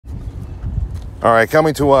All right,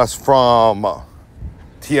 coming to us from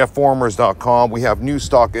tfformers.com, we have new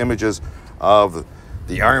stock images of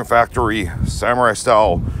the Iron Factory Samurai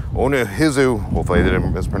style Oniheizou, hopefully I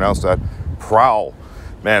didn't mispronounce that, Prowl.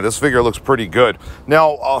 Man, this figure looks pretty good.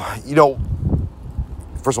 Now, you know,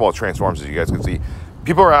 first of all, it transforms, as you guys can see.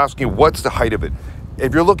 People are asking, what's the height of it?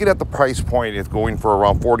 If you're looking at the price point, it's going for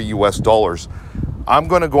around $40 US. I'm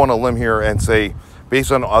going to go on a limb here and say,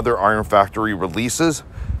 based on other Iron Factory releases,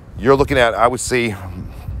 you're looking at, I would say,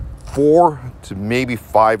 4 to maybe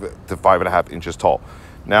 5 to 5.5 inches tall.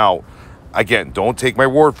 Now, again, don't take my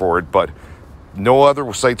word for it, but no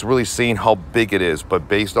other site's really saying how big it is. But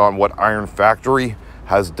based on what Iron Factory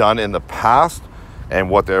has done in the past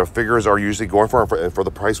and what their figures are usually going for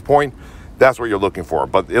the price point, that's what you're looking for.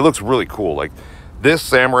 But it looks really cool. Like, this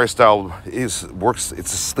samurai style works.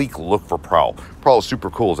 It's a sleek look for Prowl. Prowl is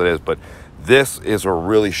super cool as it is, but this is a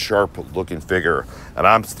really sharp looking figure, and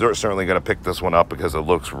I'm certainly going to pick this one up because it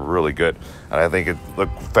looks really good, and I think it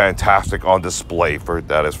looked fantastic on display,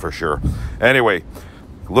 that is for sure. Anyway,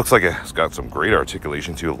 looks like it's got some great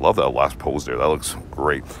articulation too. Love that last pose there. That looks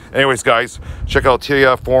great. Anyways, guys, check out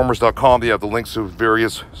tfformers.com. They have the links to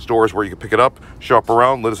various stores where you can pick it up, shop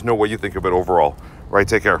around, let us know what you think of it overall. All right,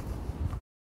 take care.